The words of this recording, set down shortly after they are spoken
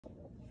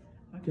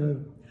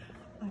Go.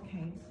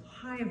 Okay.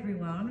 Hi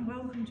everyone,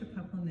 welcome to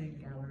Papua New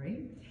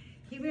Gallery.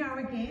 Here we are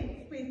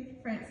again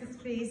with Frances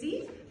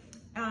Feasey,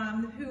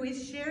 who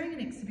is sharing an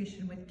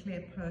exhibition with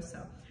Clare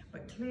Purser.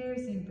 But Claire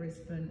is in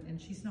Brisbane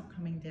and she's not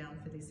coming down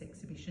for this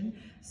exhibition.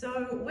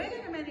 So we're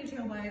going to manage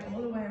our way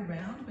all the way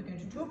around. We're going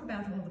to talk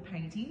about all the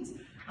paintings.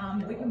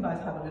 We can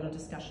both have a little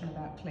discussion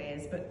about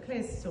Claire's, but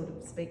Claire's sort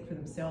of speak for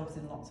themselves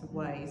in lots of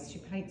ways. She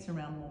paints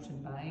around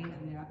Moreton Bay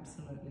and they're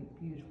absolutely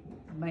beautiful,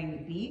 mainly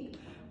big.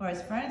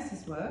 Whereas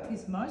Frances' work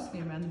is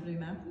mostly around the Blue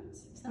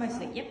Mountains.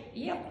 Mostly,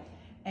 yep.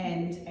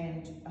 And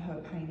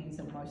her paintings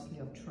are mostly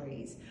of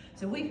trees.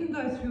 So we can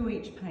go through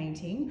each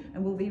painting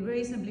and we'll be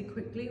reasonably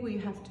quickly. We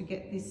have to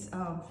get this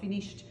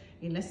finished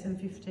in less than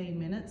 15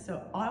 minutes,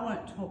 so I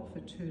won't talk for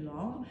too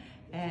long.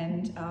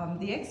 And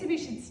the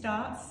exhibition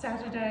starts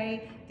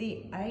Saturday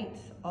the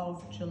 8th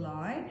of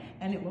July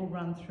and it will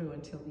run through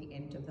until the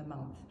end of the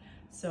month.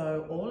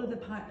 So all of the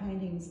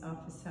paintings are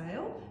for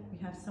sale. We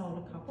have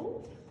sold a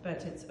couple,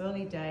 but it's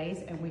early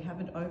days and we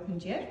haven't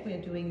opened yet.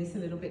 We're doing this a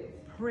little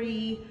bit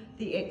pre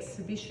the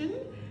exhibition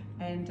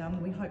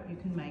and we hope you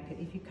can make it.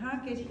 If you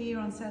can't get here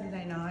on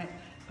Saturday night,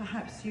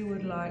 perhaps you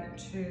would like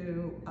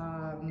to,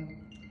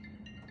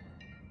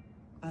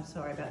 I'm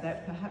sorry about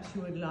that, perhaps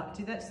you would like,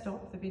 did that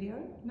stop the video?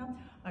 No?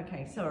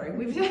 Okay, sorry,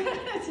 we've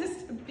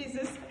just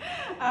business.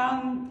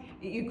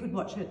 You could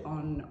watch it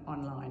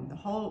online.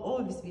 All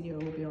of this video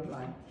will be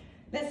online.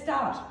 Let's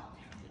start.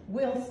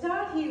 We'll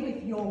start here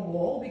with your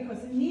wall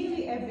because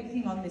nearly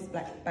everything on this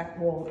back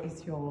wall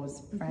is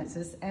yours,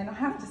 Frances. And I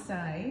have to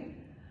say,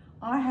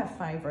 I have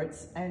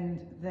favourites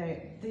and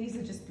these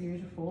are just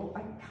beautiful.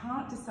 I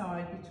can't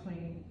decide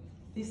between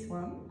this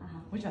one,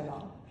 which I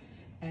love,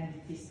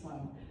 and this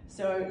one.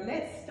 So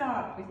let's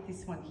start with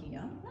this one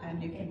here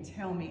and you can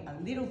tell me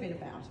a little bit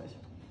about it.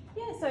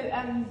 Yeah, so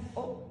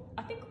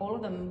I think all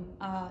of them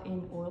are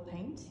in oil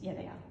paint. Yeah,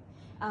 they are.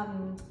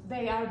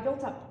 They are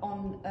built up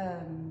on,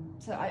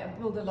 so I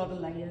build a lot of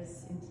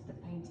layers into the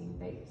painting.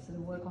 They sort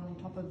of work on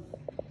top of,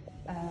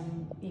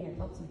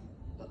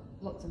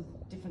 lots of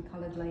different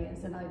coloured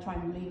layers, and I try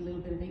and leave a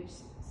little bit of each,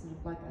 sort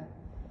of like the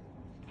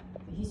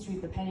history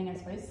of the painting, I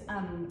suppose.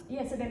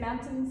 Yeah, so they're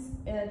mountains.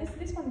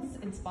 This one's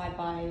inspired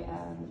by,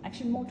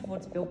 actually more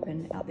towards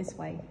Bilpin, out this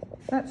way.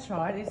 That's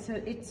right. It's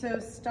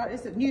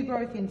a new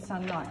growth in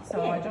sunlight,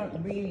 so yeah. I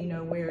don't really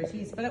know where it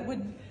is, but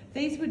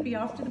these would be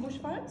after the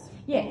bushfires?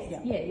 Yes,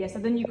 yeah. So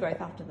the new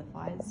growth after the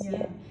fires,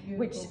 yeah.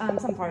 Which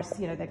some forests,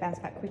 they bounce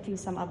back quickly.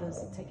 Some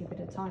others take a bit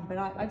of time. But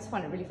I just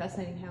find it really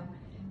fascinating how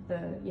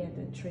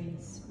the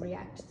trees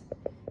react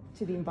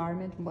to the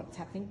environment and what's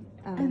happening.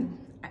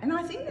 And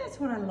I think that's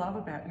what I love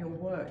about your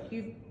work.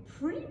 You've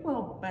pretty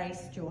well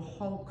based your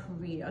whole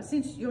career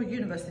since your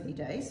university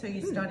days. So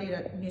you studied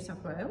at New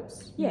South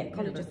Wales? Yeah,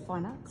 College of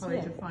Fine Arts.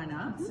 College of Fine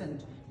Arts,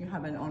 and you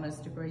have an honours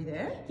degree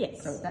there?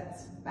 Yes. So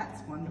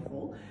that's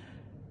wonderful.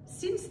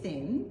 Since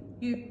then,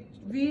 you've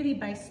really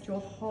based your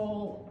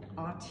whole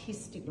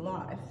artistic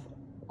life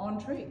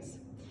on trees.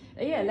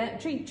 Yeah,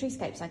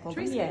 treescapes I call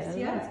them. Treescapes,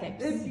 yeah.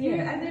 Landscapes.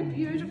 And they're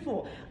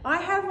beautiful. I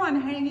have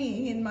one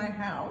hanging in my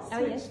house.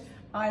 Oh, yes.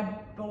 I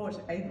bought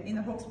in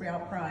the Hawkesbury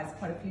Art Prize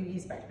quite a few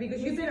years back because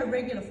you've been a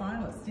regular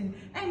finalist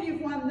and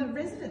you've won the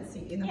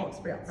residency in the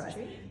Hawkesbury Art Prize.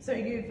 True. So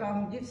you've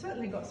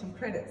certainly got some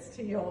credits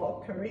to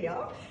your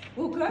career.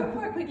 We'll go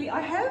quite quickly.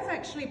 I have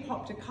actually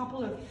popped a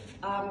couple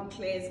of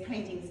Claire's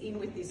paintings in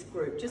with this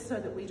group just so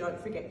that we don't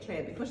forget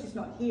Claire because she's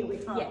not here. We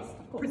can't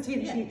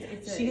pretend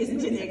she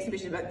isn't in the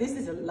exhibition, but this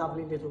is a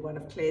lovely little one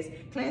of Claire's.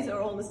 Claire's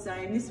are all the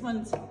same. This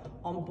one's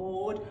on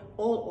board,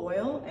 all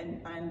oil,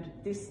 and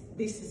this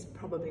is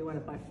probably one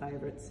of my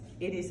favourites.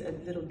 It is a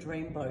little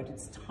dream boat.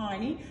 It's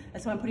tiny.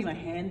 That's why I'm putting my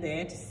hand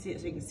there to see,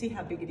 so you can see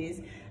how big it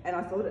is. And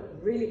I thought it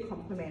really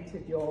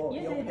complemented your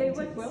paintings. They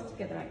work well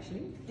together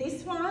actually.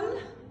 This one,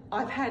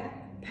 I've had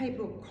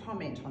people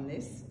comment on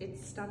this.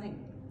 It's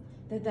stunning.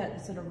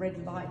 That sort of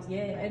red light,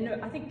 yeah.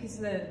 And I think because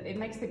it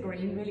makes the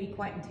green really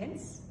quite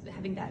intense,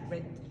 having that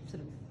red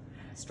sort of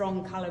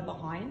strong colour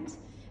behind.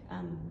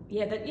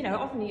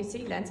 Often you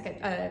see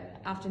landscape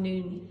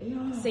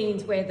afternoon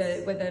scenes where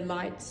the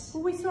light.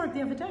 Well, we saw it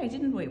the other day,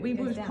 didn't we? We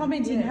were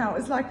commenting how it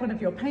was like one of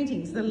your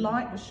paintings. The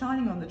light was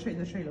shining on the tree.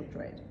 The tree looked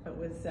red. It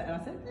was. And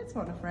I said, that's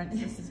one of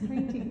Frances's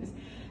paintings.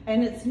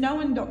 And it's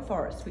Nowendock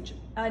Forest, which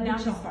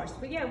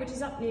Forest, which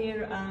is up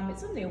near.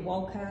 It's up near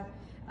Walker.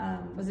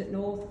 Was it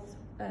north?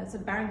 Sort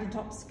of Barrington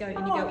Tops go and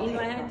you go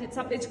inland.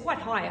 It's quite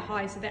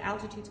high, so the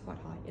altitude's quite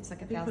high. It's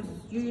like 1,000.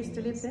 Because you used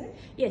to live there?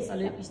 Yes, I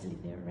used to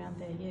live there around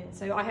there. Yeah,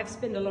 so I have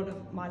spent a lot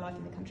of my life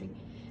in the country,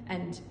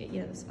 and I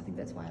think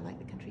that's why I like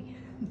the country.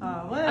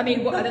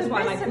 That's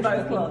why I like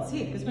both worlds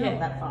here because we're not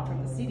that far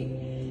from the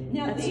city.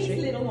 Now these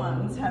little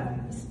ones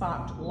have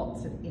sparked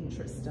lots of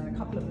interest, and a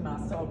couple of them are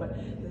sold, but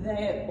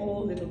they're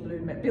all little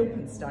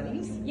Bilpin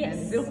studies. Yes,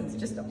 and Bilpin's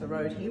just up the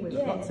road here. We've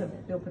got lots of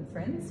Bilpin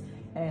friends,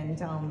 and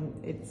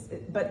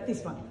but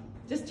this one,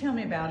 just tell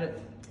me about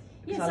it.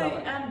 Yeah,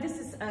 so this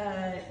is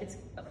it's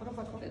what have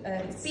I called it?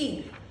 It's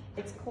big.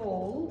 It's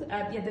called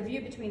the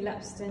view between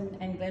Lapston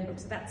and Glenbrook.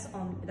 So that's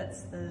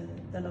the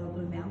Lower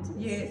Blue Mountains.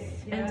 Yes.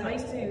 Yeah. And I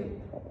used to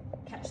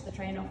catch the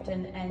train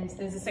often, and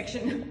there's a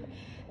section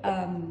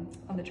on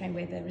the train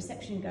where the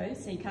reception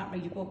goes, so you can't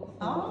read your book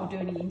or do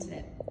any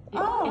internet.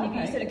 And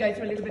you sort of go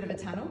through a little bit of a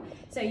tunnel,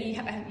 so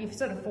you're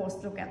sort of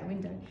forced to look out the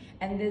window.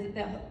 And there's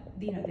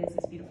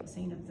this beautiful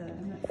scene of the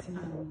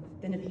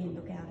Nepean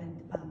Lookout,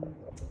 and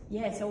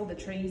so all the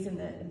trees and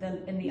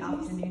the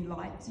afternoon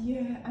light.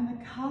 Yeah, and the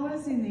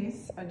colours in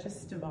this are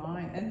just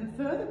divine. And the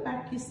further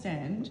back you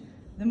stand,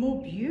 the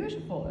more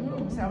beautiful it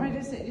looks. I mean,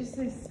 it's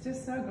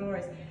just so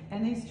glorious.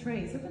 And these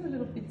trees, look at the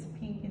little bits of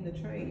pink in the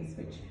trees,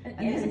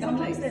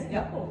 sometimes there's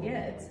purple.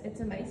 Yeah,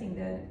 it's amazing,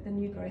 the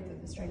new growth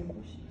of Australian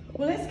bush.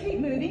 Well, let's keep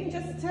moving.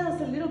 Just tell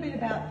us a little bit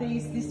about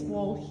this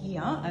wall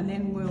here, and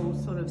then we'll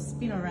sort of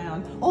spin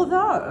around.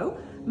 Although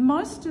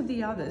most of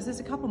the others, there's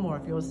a couple more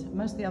of yours,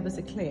 most of the others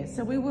are Clare,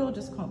 so we will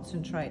just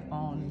concentrate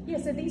on. Yeah,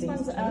 so these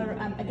ones are,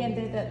 again,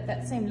 they're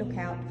that same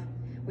lookout,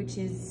 which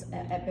is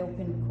at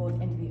Belpin, called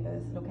End of the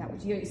Earth Lookout,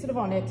 which you're sort of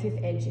on a cliff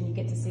edge and you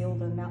get to see all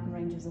the mountain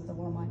ranges of the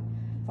Worimi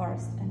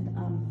Forest and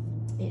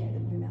the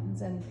Blue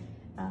Mountains. And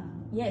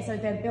so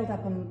they're built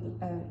up on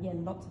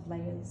lots of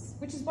layers,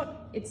 which is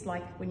what it's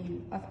like when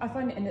you, I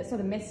find it, and it's sort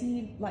of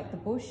messy like the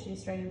bush, the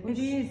Australian bush.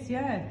 It is,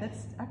 yeah,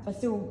 but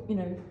still,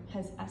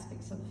 has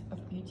aspects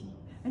of beauty.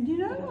 And you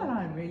know what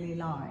I really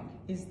like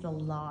is the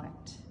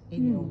light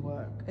in your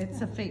work.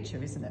 It's a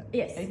feature, isn't it?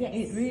 Yes,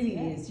 it really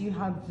is. You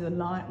have the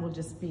light will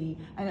just be,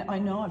 and I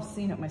know I've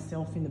seen it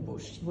myself in the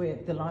bush, where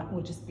the light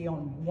will just be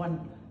on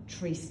one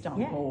tree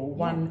stump or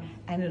one,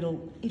 and it'll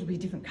be a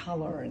different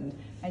colour,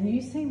 and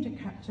you seem to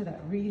capture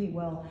that really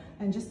well.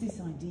 And just this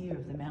idea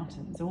of the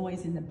mountains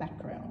always in the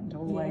background,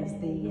 always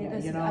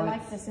I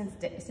like the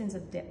sense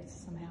of depth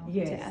somehow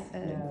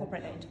to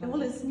incorporate that into.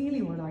 Well, it's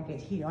nearly what I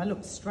get here. I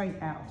look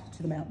straight out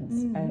to the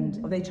mountains,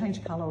 and they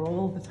change colour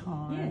all the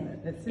time.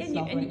 It's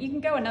lovely. And you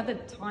can go another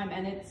time,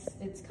 and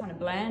it's kind of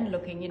bland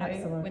looking,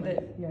 Absolutely.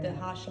 when the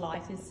harsh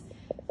light is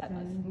at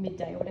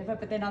midday or whatever.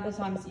 But then other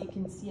times you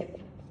can see it.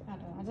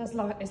 I just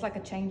love it. It's like a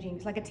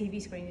TV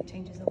screen. It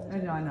changes all the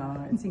time. I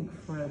know, it's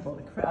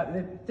incredible.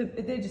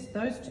 They're just,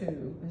 those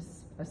two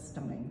are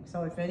stunning.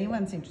 So if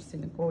anyone's interested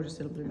in the gorgeous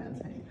little Blue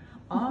Mountains painting,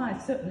 I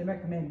certainly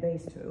recommend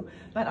these two.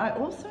 But I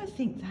also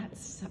think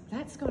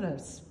that's got a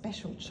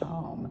special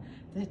charm.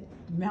 That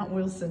Mount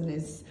Wilson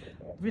is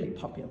a really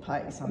popular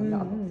place. I mean,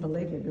 I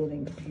believe they're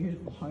building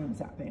beautiful homes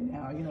out there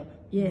now.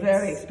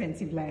 Very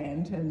expensive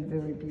land and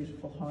very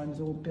beautiful homes,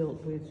 all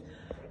built with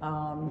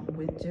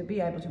to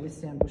be able to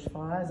withstand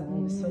bushfires and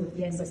all this sort of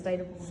thing. Yes,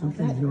 sustainable.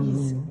 That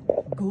is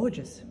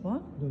gorgeous. What?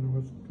 I don't know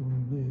what's going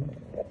on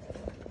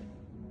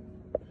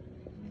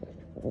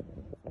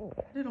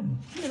there.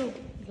 Little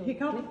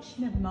hiccup.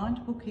 Never mind.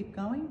 We'll keep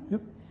going.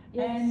 Yep.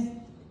 Yes.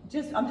 And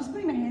I'm just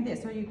putting my hand there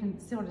so you can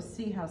sort of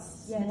see how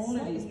small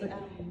it is. But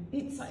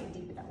it's slightly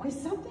deeper that one.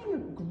 There's something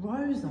that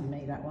grows on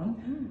me, that one.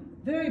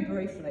 Very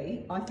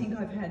briefly, I think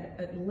I've had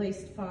at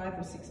least 5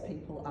 or 6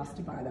 people ask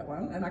to buy that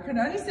one, and I can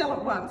only sell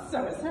it once,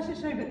 so it's such a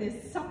shame, but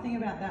there's something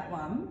about that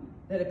one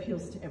that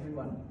appeals to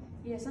everyone.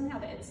 Yeah, somehow I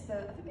think it's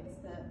the,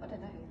 I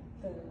don't know,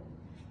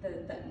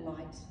 that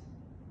light.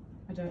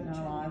 I don't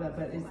know either,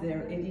 but it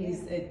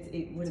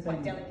would have been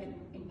quite delicate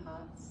in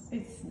parts.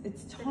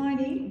 It's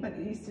tiny, but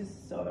it is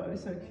just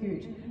so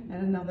cute.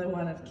 And another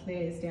one of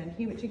Claire's down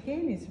here, which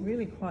again is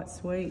really quite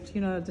sweet.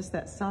 Just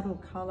that subtle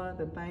colour,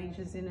 the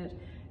beiges in it.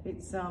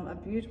 It's a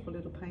beautiful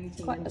little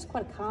painting. It's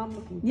quite a calm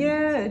looking thing.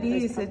 Yeah, it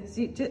is.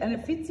 And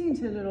it fits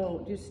into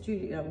little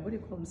studio, what do you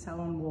call them,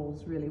 salon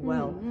walls really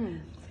well.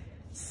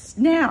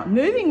 Now,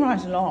 moving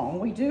right along,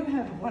 we do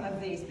have one of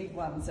these big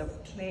ones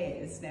of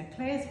Claire's. Now,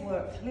 Claire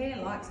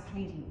likes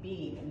painting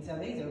big, and so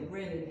these are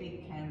really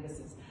big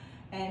canvases.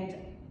 And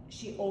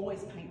she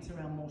always paints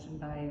around Moreton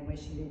Bay, where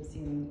she lives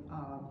in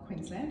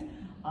Queensland.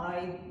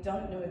 I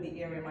don't know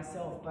the area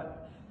myself,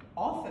 but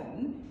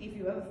often, if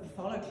you ever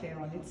follow Claire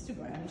on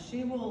Instagram,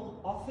 she will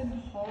often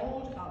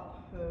hold up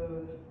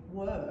her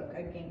work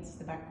against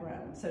the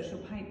background. So she'll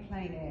paint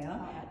plein air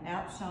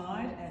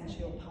outside, and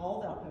she'll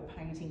hold up her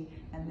painting,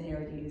 and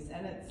there it is.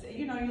 And it's,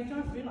 you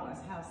don't realise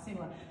how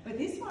similar. But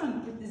this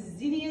one, with the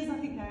zinnias, I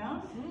think they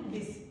are,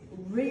 is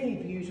really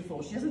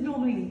beautiful. She doesn't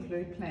normally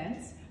include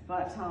plants,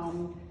 but they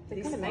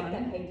kind of make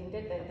that painting,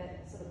 don't they?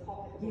 That sort of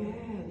pop.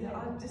 Yeah,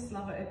 I just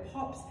love it. It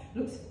pops,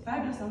 looks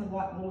fabulous on the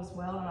white wall as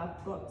well. And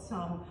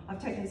I've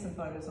taken some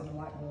photos on the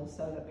white wall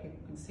so that people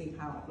can see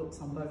how it looks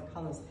on both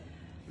colours.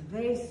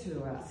 These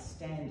two are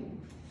outstanding.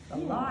 The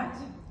light.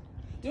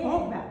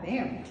 Talk about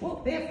them.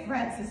 Well, they're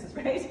Frances's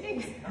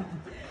paintings.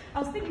 I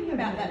was thinking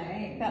about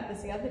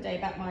this the other day,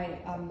 about my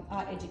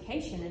art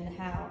education, and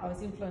how I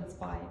was influenced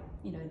by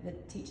the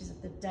teachers of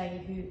the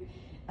day who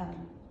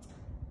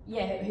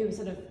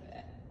sort of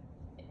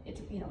it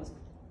was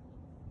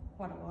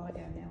quite a while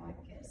ago now, I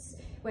guess,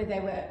 where they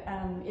were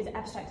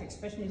abstract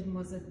expressionism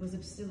was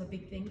still a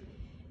big thing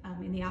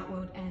in the art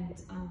world,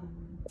 and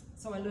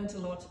so I learnt a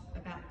lot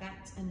about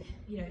that, and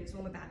it's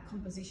all about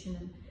composition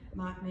and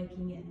mark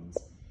making, and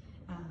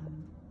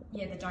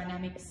yeah, the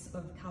dynamics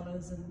of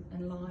colours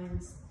and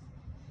lines.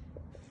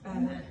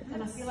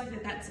 And I feel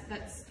like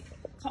that's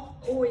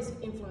always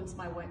influenced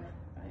my work.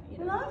 Right? You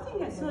know, Well, I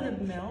think it sort of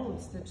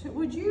melds the two.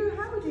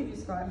 How would you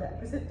describe that?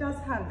 Because it does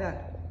have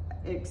that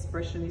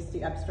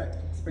expressionistic, abstract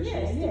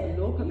expressionistic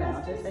look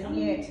about it, and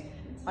yet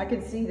I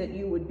can see that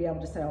you would be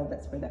able to say, oh,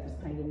 that's where that was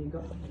painted. And you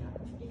got,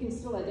 you can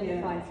still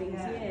identify things.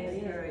 Yeah,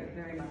 very,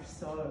 very much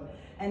so.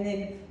 And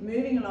then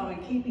moving along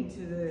and keeping to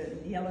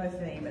the yellow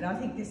theme, and I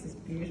think this is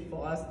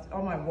beautiful. I was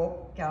on my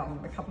walk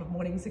a couple of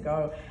mornings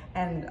ago,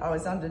 and I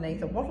was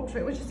underneath a wattle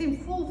tree, which is in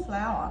full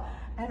flower,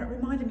 and it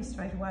reminded me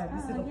straight away of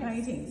this little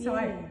painting. So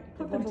I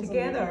put them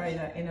together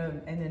in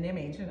an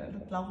image, and it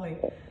looked lovely.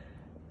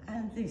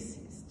 And this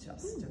is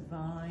just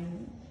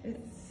divine.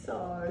 It's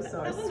so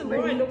sweet. The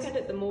more I look at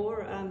it, the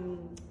more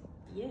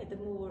the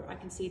more I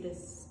can see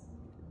this,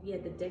 the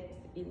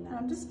depth in that.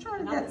 I'm just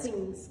trying to get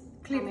things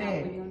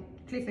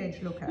cliff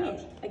edge look out.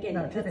 Yeah, again,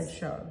 no, cliff edge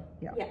show.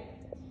 Yeah. Yeah.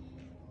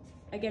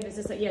 Again, it's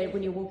just like,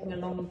 when you're walking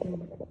along, you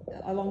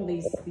can, along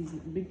these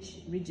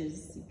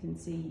ridges, you can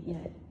see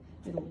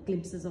little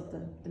glimpses of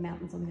the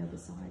mountains on the other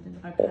side. And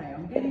okay,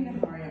 I'm getting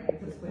to hurry up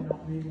because we're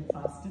not moving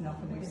fast enough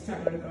and we've still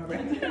got to go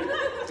around.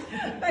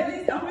 But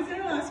listen, I was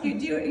going to ask you,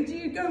 do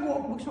you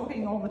go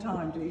talking all the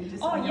time? Do you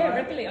just?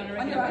 Regularly, on a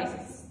regular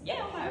basis.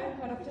 Yeah, on my own,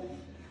 quite often.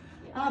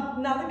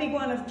 Another big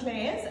one of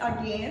Claire's,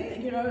 again,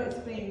 it's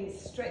been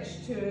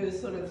stretched to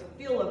sort of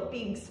fill a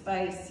big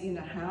space in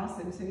a house,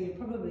 and so you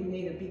probably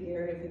need a big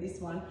area for this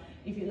one.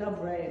 If you love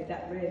red,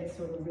 that red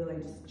sort of really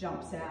just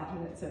jumps out,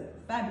 and it's a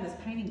fabulous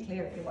painting,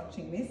 Claire, if you're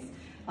watching this.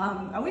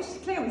 I wish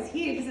Claire was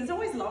here because it's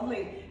always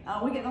lovely.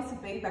 We get lots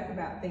of feedback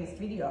about these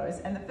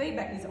videos, and the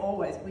feedback is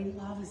always, we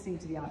love listening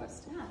to the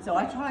artist. So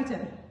I try to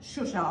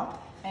shush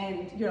up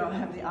and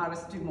have the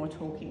artist do more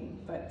talking,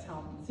 but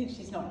since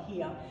she's not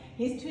here,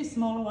 here's two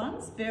smaller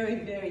ones, very,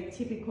 very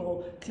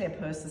typical Clare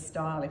Purser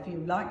style. If you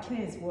like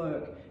Claire's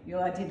work,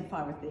 you'll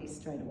identify with these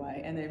straight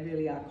away, and they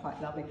really are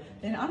quite lovely.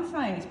 They're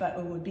unframed, but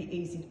it would be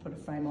easy to put a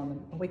frame on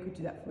them, and we could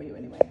do that for you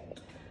anyway.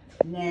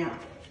 Now,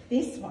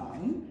 this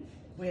one,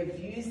 we've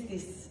used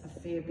this a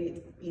fair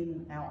bit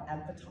in our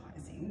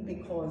advertising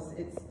because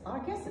I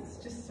guess it's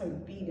just so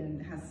big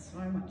and has so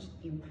much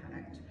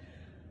impact.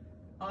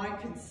 I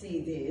could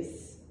see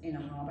this in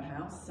a harbour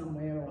house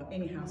somewhere, or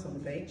any house on the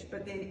beach,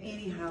 but then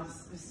any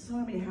house, there's so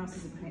many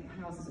houses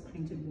are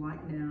painted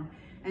white now.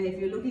 And if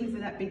you're looking for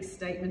that big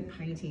statement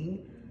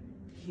painting,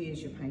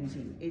 here's your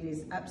painting. It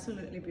is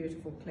absolutely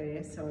beautiful,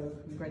 Claire, so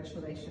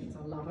congratulations,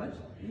 I love it.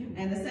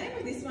 And the same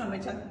with this one,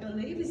 which I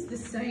believe is the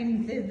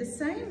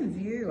same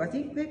view. I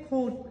think they're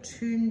called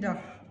Tunda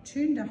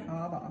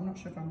Harbour. I'm not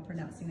sure if I'm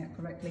pronouncing that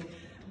correctly.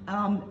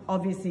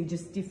 Obviously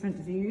just different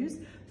views,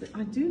 but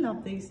I do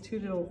love these two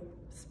little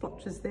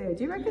splotches there.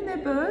 Do you reckon they're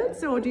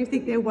birds, or do you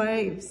think they're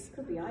waves?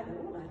 Could be either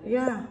or.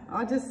 Yeah,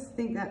 I just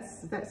think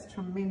that's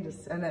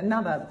tremendous. And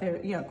another,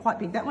 quite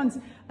big. That one's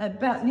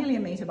about nearly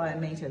 1 metre by 1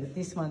 metre.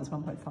 This one's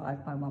 1.5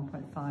 by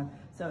 1.5,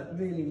 so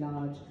really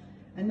large.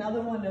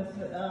 Another one of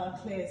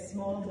Claire's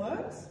smaller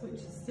works, which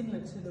is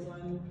similar to the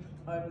one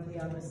over the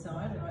other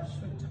side, and I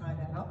should tie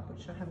that up,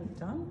 which I haven't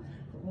done,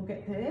 but we'll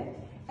get there.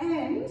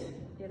 And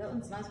yeah, that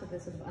one's nice with the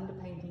sort of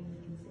underpainting, you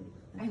can see.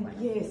 And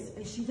yes,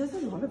 she does a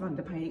lot of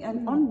underpainting,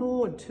 and on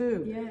board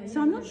too.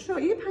 So I'm not sure,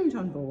 you paint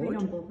on board?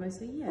 Paint on board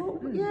mostly, yeah. Oh,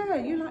 yeah,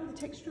 you like the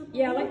texture of board?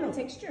 Yeah, I like the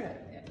texture,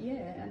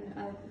 and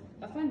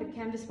I find the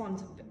canvas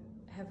ones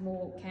have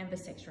more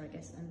canvas texture, I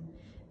guess, and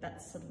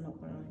that's sort of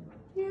not what I like.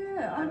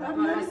 Yeah, I've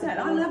noticed that.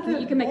 I love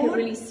it. You can make it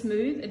really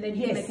smooth, and then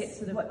you can make it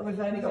sort of. We've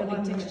only got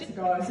 1 minute to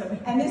go. So,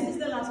 and this is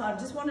the last one. I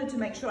just wanted to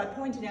make sure I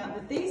pointed out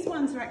that these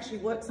ones are actually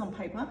works on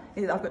paper.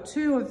 I've got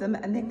 2 of them,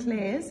 and they're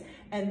Claire's,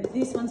 and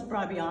this one's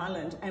Bribey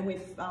Island, and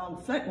we've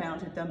float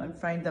mounted them and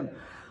framed them.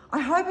 I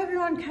hope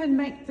everyone can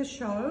make the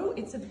show.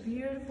 It's a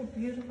beautiful,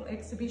 beautiful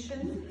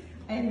exhibition,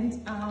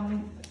 and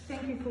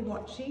thank you for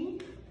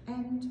watching,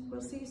 and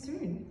we'll see you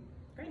soon.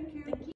 Thank you.